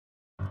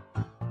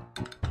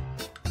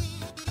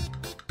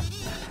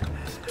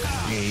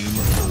Game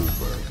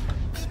over.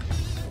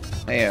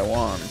 Hey, I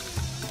won.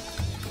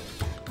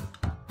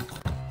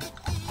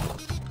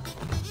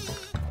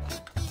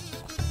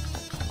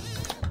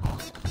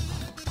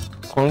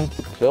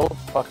 Kill,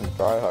 fucking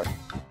try hard.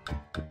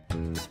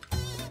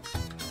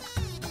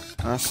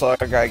 I saw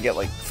a guy get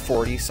like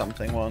 40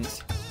 something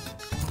once.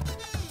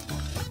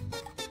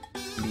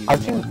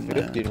 I've seen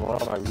 50 in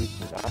one of my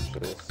recent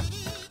matches.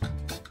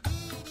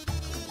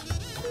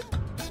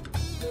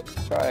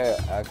 Try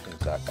action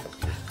sack.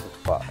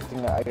 I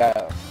think I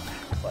got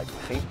like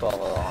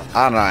paintball on.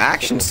 I don't know.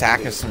 Action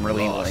sack has some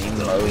really lame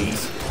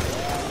modes.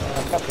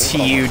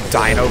 TU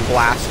Dino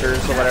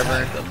Blasters or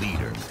whatever. The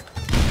leader.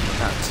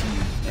 Not TU.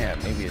 Yeah,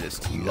 maybe it is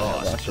TU.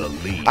 Lost the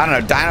lead. I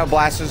don't know. Dino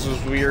Blasters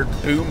was weird.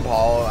 Boom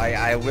Ball.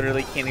 I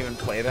literally can't even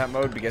play that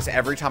mode because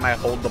every time I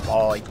hold the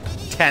ball, like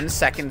 10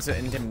 seconds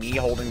into me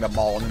holding the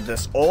ball, and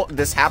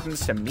this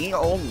happens to me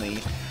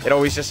only, it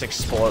always just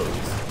explodes.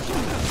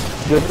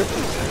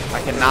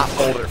 I cannot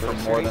hold it for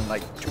more than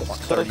like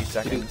 30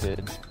 seconds.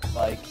 Stupid.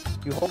 Like,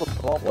 you hold the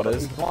ball, what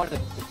is? It's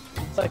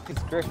like this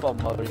Great Ball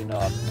mode in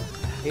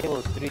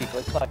Halo 3, but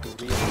it's like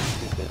really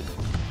stupid.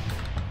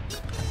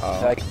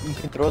 Like, you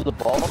can throw the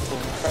ball, so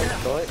when you try to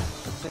throw it,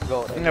 it's gonna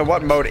go. You know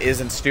what mode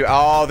isn't stupid?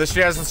 Oh, this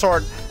dude has the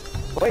sword.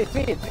 Wait,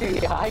 it's me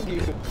behind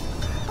you.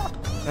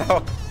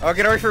 Oh,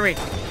 get away from me.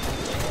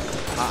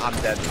 I'm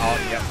dead. Oh,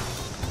 yep.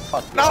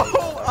 No!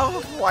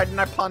 Oh, why didn't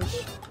I punch?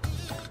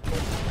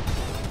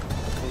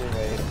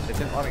 It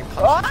didn't let me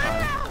punch.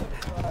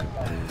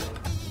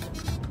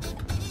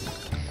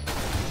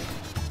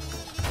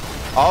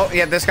 Oh,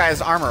 yeah, this guy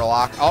has armor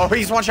lock. Oh,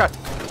 he's one shot.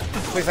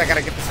 Please, I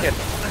gotta get this kid.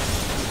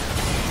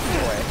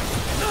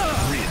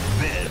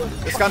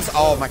 This gun's.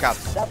 Oh my god.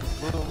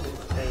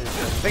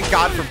 Thank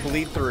God for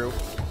bleed through.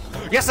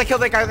 Yes, I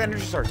killed that guy with the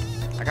energy sword.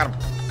 I got him.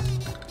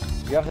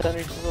 You have the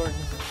energy sword?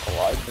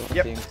 Oh,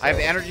 yep, I have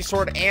the energy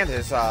sword and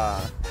his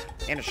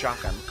and a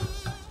shotgun.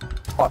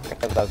 Fuck, I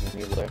thought that was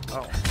me there.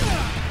 Oh.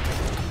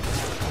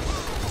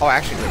 Oh,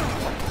 actually.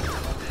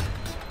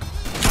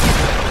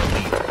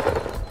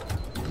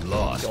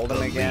 Lost Killed him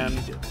the again.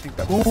 lead. I think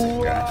that's the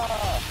same guy.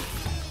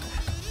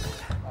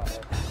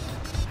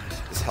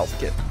 This health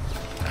kit.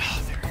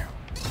 Oh, there we go.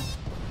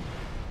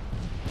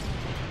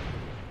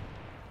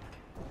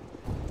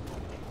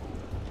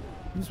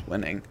 Who's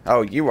winning?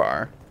 Oh, you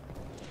are.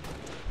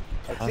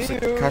 There's a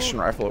concussion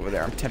rifle over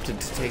there. I'm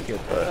tempted to take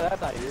it, but...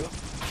 that's not you.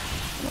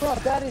 Bro,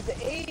 that is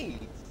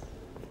 8!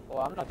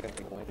 Well, I'm not gonna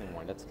be going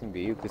anymore. That's gonna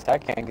be you, because I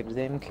can't get a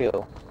damn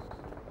kill.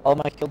 All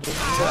my kills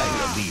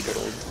are leader.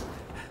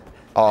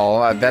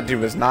 Oh, that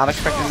dude was not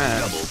expecting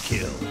that. Double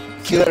kill.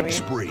 Killing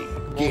spree.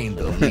 Gain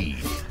the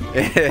lead.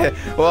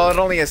 Well, it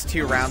only has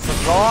 2 rounds.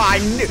 Oh,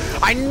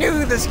 I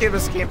knew this kid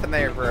was camping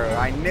there, bro.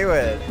 I knew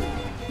it.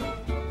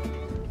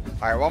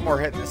 Alright, one more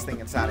hit and this thing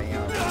inside of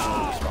him.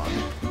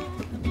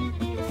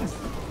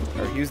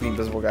 Or use the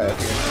invisible guy up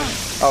here.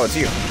 Oh, it's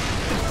you.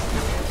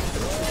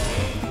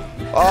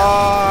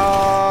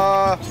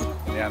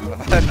 Yeah,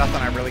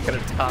 nothing I really could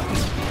have done.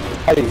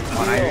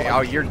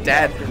 Oh, you're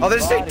dead. Oh,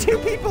 there's 2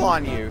 people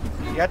on you.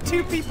 You got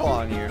 2 people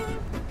on you.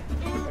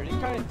 Are you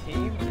trying to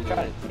team? You're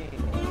trying to team.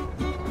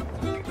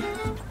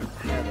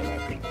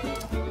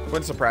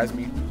 Wouldn't surprise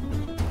me.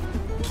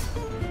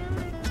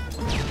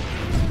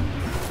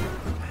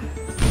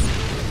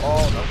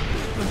 Oh no.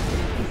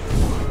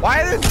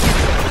 Why are there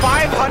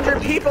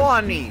 500 people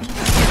on me?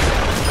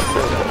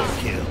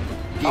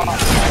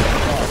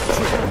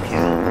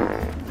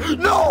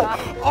 No!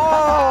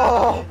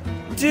 Oh!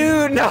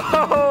 Dude,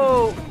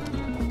 no!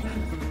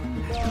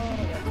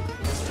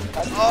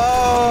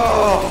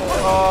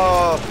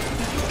 Oh!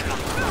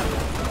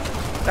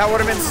 That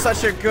would have been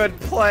such a good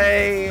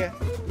play.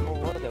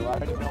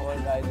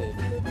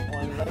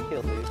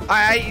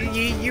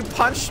 You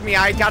punched me.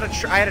 I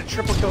had a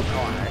triple kill.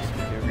 Oh,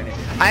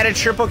 I had a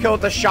triple kill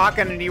with the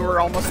shotgun, and you were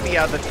almost the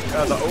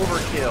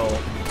overkill.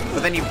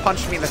 But then you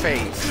punched me in the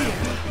face.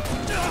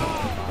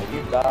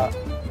 You got.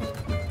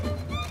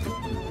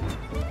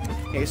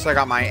 Okay, so I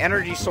got my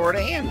energy sword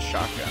and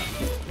shotgun.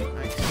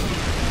 Nice.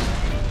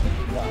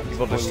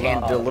 People just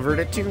hand delivered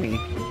it to me.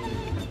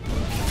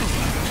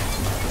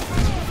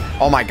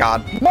 Oh my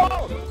god.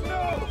 No!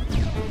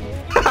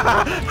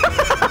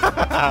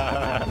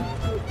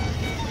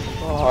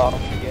 Oh,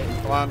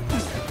 come on.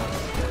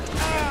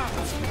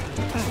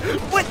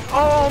 What?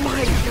 Oh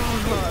my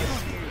god.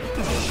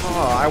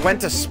 Oh, I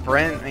went to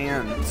sprint,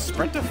 man.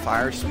 Sprint to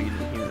fire speed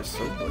in here is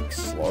so like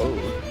slow.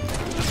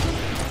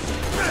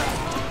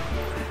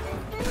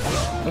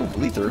 Oh,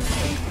 bleed through.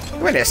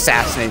 You went to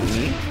assassinate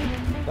me.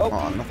 Nope.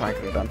 Oh, nothing I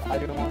could have done. I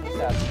didn't want to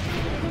assassinate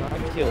you. I'm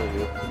gonna kill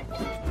you.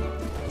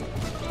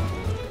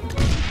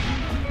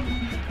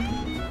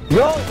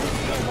 Yo!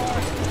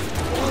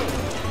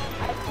 I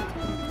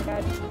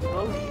had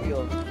no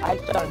shield. I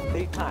shot him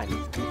 3 times.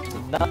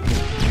 Nothing.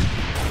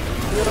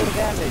 Zero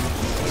damage.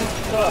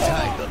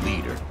 Tag the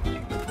leader.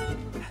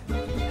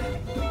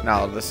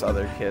 No, this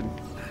other kid.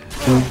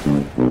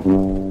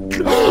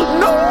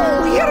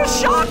 No! He had a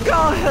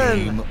shotgun!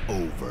 Game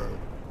over.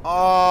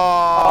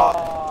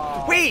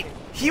 Oh. Wait!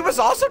 He was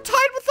also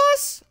tied with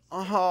us?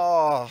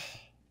 Oh.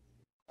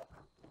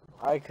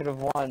 I could have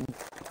won.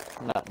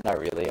 Not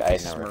really. I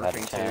never had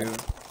a chance.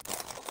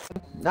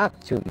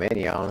 Not too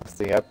many,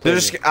 honestly.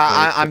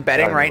 I'm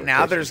betting right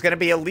now there's going to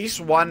be at least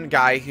one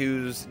guy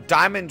who's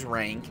diamond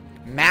rank,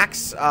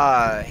 max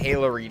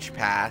Halo Reach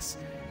pass.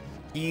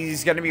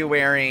 He's going to be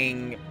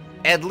wearing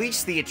at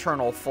least the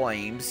Eternal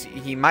Flames.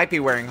 He might be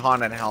wearing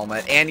Haunted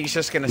Helmet, and he's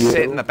just going to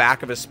sit in the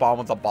back of his spawn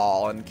with a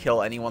ball and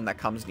kill anyone that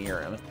comes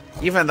near him.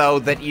 Even though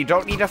that you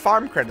don't need a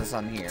farm credits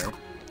on here.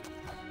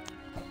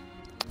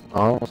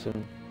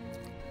 Awesome.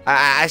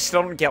 I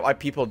still don't get why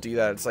people do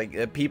that. It's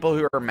like people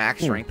who are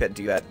max rank that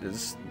do that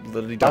is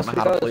literally don't know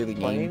how to play the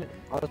game.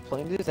 I was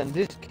playing this, and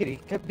this kid, he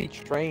kept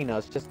betraying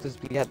us just because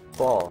we had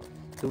ball.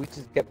 So we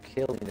just kept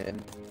killing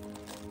him.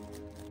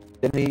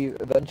 Then he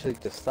eventually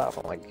just stopped.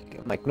 I'm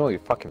like, no, your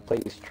fucking play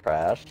is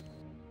trash.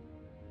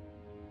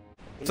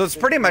 So it's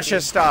pretty much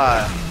just,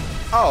 oh,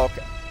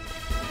 okay.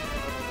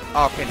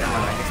 Okay, never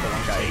mind. I guess the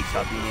one guy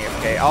stopped being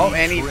AFK. Oh,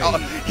 and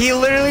he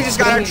literally just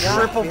got a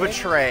triple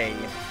betray.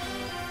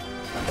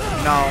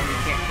 No, you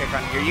can't kick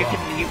on here. You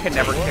can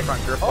never kick on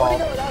Griff Ball. Oh,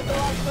 no, that was the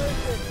last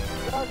person.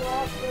 That was the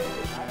last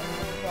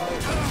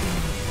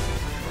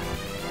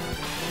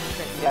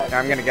person. Yeah,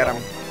 I'm gonna get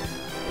him.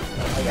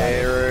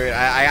 Okay,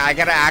 I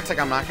gotta act like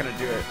I'm not gonna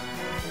do it.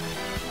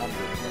 I'm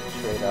just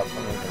straight up.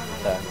 I'm gonna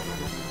pretend.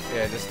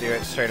 Yeah, just do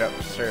it straight up,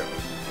 straight up.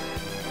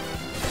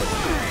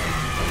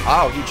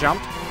 Oh, he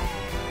jumped.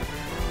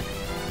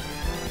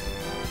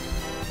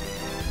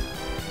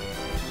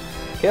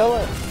 Kill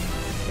him!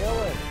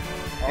 Kill him!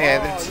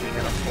 Yeah, the team in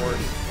a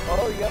force.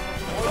 Oh, yeah.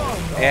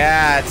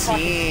 Yeah,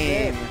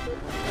 team.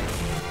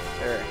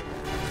 There.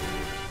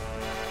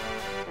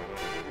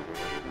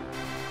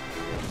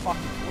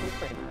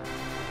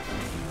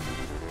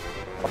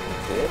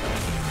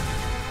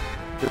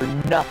 You're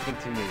nothing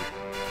to me.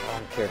 I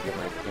don't care if you're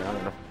my team. I'm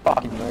gonna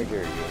fucking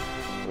murder you,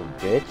 little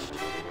bitch.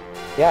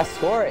 Yeah,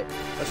 score it.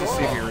 Let's just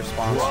see if he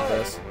responds to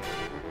this.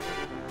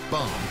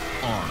 Bomb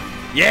armed.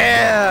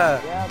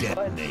 Yeah!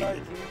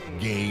 Detonated.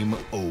 Game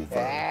over.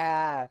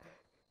 Yeah.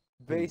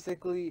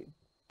 Basically,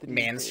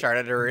 Man's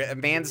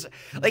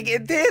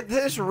like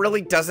this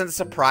really doesn't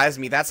surprise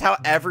me. That's how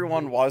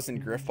everyone was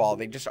in Griffball.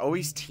 They just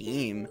always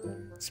team.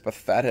 It's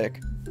pathetic.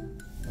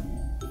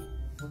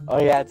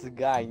 Oh yeah, it's a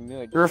guy. I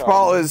knew it.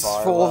 Griffball is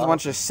full of a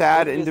bunch of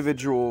sad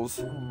individuals.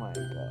 Oh my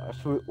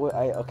gosh.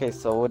 Okay,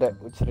 so what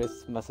should I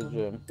message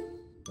him?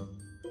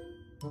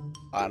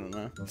 I don't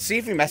know. See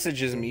if he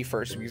messages me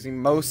first, because he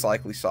most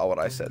likely saw what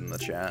I said in the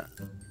chat.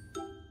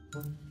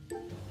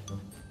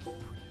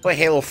 Play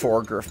Halo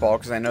 4 Griffball,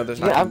 because I know there's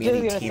not gonna be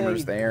any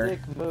teamers there.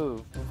 Dick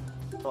move.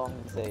 That's all I'm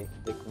gonna say.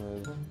 Dick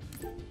move.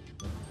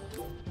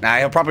 Nah,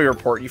 he'll probably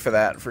report you for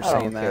that, for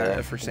saying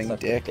that, for saying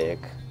dick.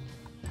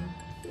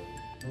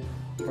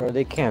 Bro,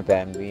 they can't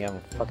ban me. I'm a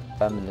fucking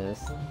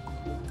feminist.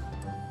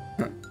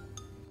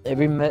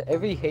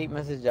 Every hate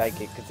message I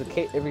get, because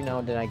every now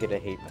and then I get a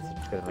hate message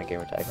because of my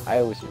gamer tag. I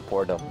always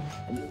report them.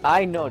 And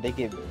I know they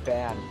get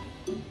banned.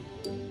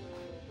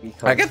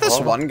 I get this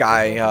one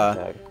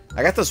guy,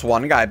 I got this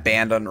one guy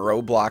banned on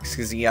Roblox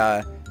because he,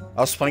 I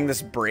was playing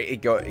this a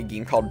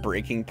game called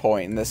Breaking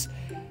Point, and this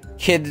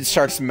kid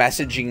starts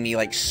messaging me,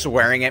 like,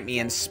 swearing at me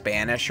in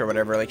Spanish or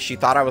whatever. Like, she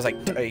thought I was,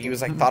 like, he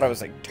was, like, thought I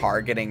was, like,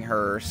 targeting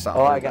her or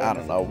something. Oh, I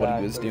don't know what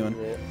he was doing.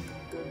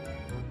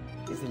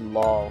 He's in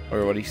LOL.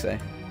 Or what'd he say?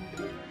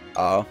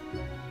 Oh.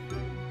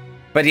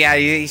 But yeah,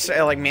 he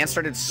like, man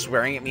started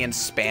swearing at me in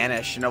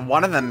Spanish, and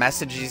one of the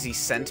messages he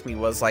sent me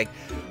was, like,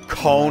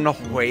 con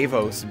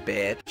huevos,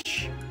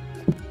 bitch.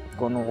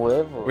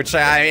 Which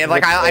I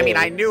mean,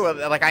 I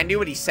knew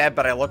what he said,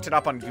 but I looked it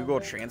up on Google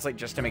Translate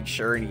just to make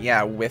sure. And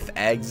yeah, with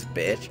eggs,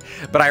 bitch.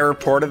 But I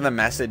reported the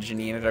message, and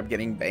he ended up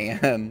getting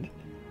banned.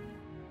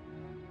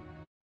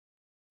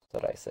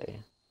 What did I say?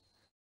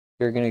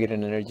 You're gonna get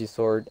an energy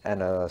sword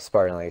and a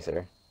Spartan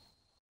laser.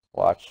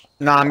 Watch.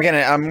 No,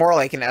 I'm more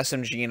like an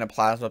SMG and a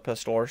plasma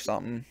pistol or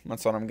something.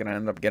 That's what I'm gonna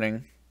end up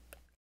getting.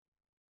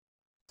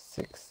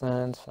 6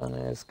 cents,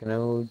 Funnest,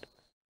 Gnode,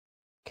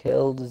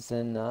 killed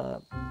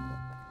Zenop.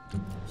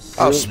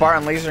 Oh,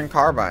 Spartan laser and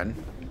carbine.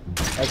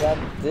 I got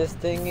this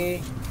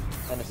thingy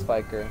and a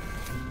spiker.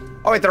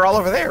 Oh wait, they're all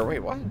over there. Wait,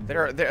 what?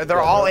 They're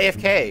all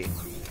AFK.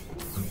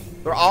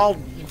 They're all.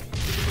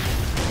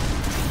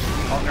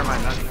 Oh, never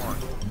mind, not anymore.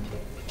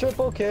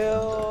 Triple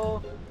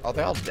kill. Oh,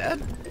 they're all dead.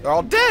 They're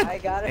all dead. I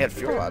got it. They had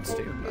fuel rods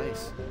too.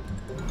 Nice.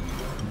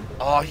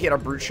 Oh, he had a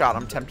brute shot.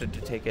 I'm tempted to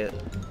take it.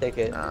 Take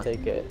it. Nah.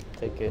 Take it.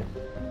 Take it.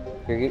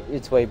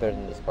 It's way better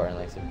than the Spartan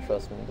laser.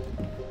 Trust me.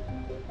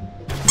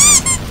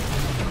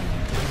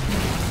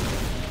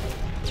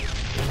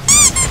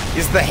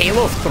 Is the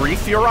Halo 3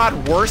 fuel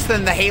rod worse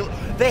than the Halo?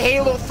 The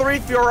Halo 3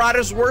 fuel rod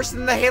is worse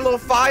than the Halo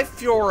 5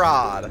 fuel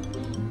rod.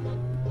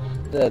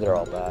 They're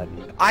all bad.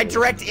 I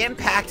direct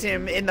impact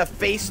him in the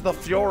face of the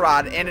fuel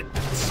rod, and it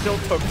still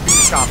took 2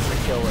 shots to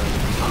kill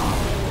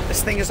him.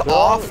 This thing is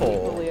awful.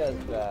 Equally as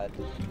bad.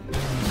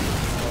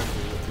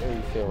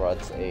 Every fuel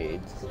rod's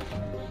AIDS.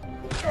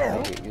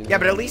 Yeah,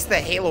 but at least the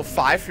Halo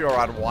 5 feel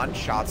on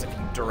one-shots if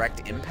you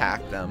direct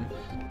impact them.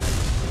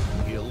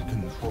 Hill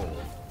control.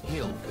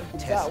 Hill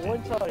He's got contested.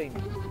 one-shotting.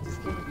 This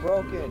game's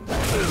broken.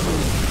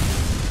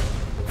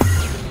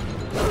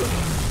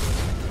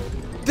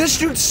 This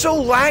dude's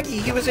so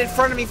laggy. He was in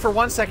front of me for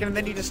 1 second and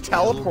then he just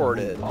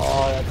teleported.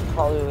 Oh, that's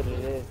probably what it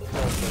is.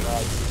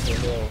 It's the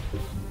hill.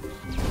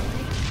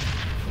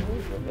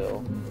 Where's the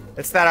hill?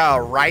 It's that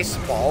rice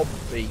ball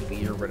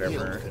baby or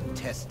whatever. Hill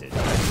contested.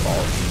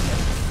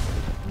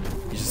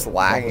 He's just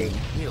lagging.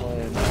 Hill.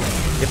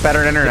 Get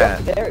better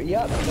internet. Yep, there,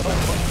 yep. No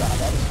one-shot.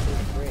 That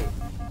was great.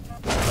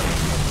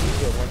 You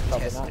get one-shot,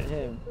 but not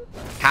him.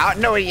 How?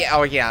 No, yeah.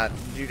 Oh, yeah.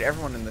 Dude,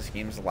 everyone in this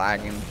game's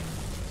lagging.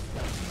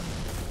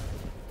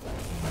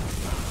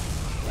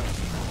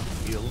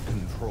 Hill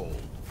control.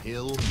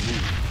 Hill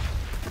move.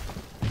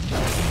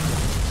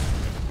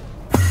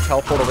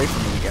 Teleport away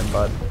from me again,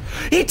 bud.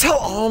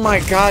 Oh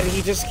my god,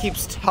 he just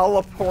keeps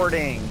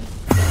teleporting.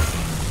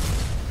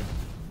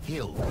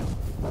 Hill.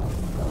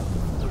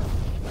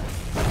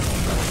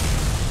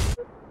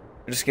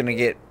 We're just gonna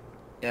get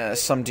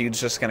some dude's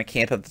just gonna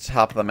camp at the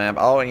top of the map.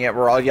 Oh, and yeah,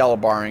 we're all yellow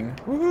barring.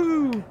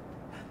 Woohoo!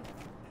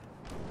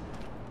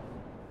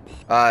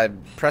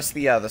 Press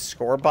the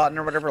score button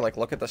or whatever. Like,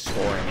 look at the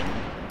scoring.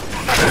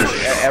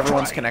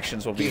 Everyone's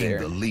connections will be Gain there.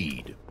 the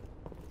lead.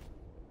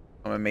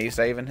 I'm amazed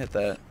I even hit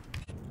that.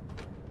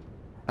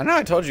 I know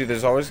I told you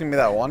there's always gonna be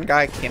that one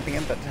guy camping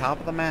at the top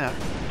of the map.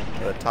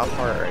 The top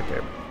part right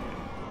there.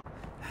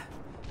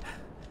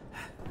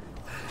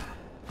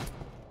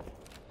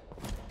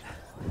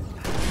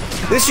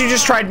 This you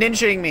just tried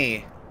ninjaing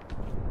me.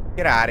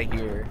 Get out of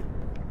here.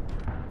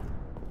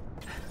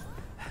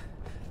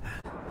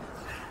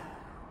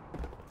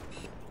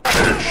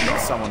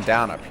 Get someone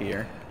down up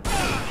here.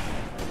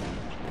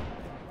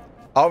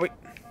 Oh,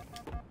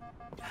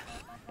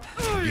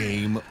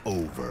 Game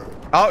over.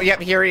 oh, yep,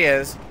 here he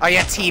is. Oh,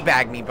 yeah,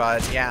 teabag me,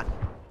 bud. Yeah.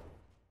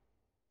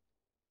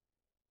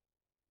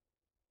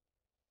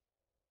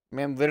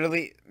 Man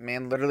literally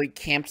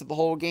camped the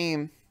whole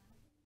game.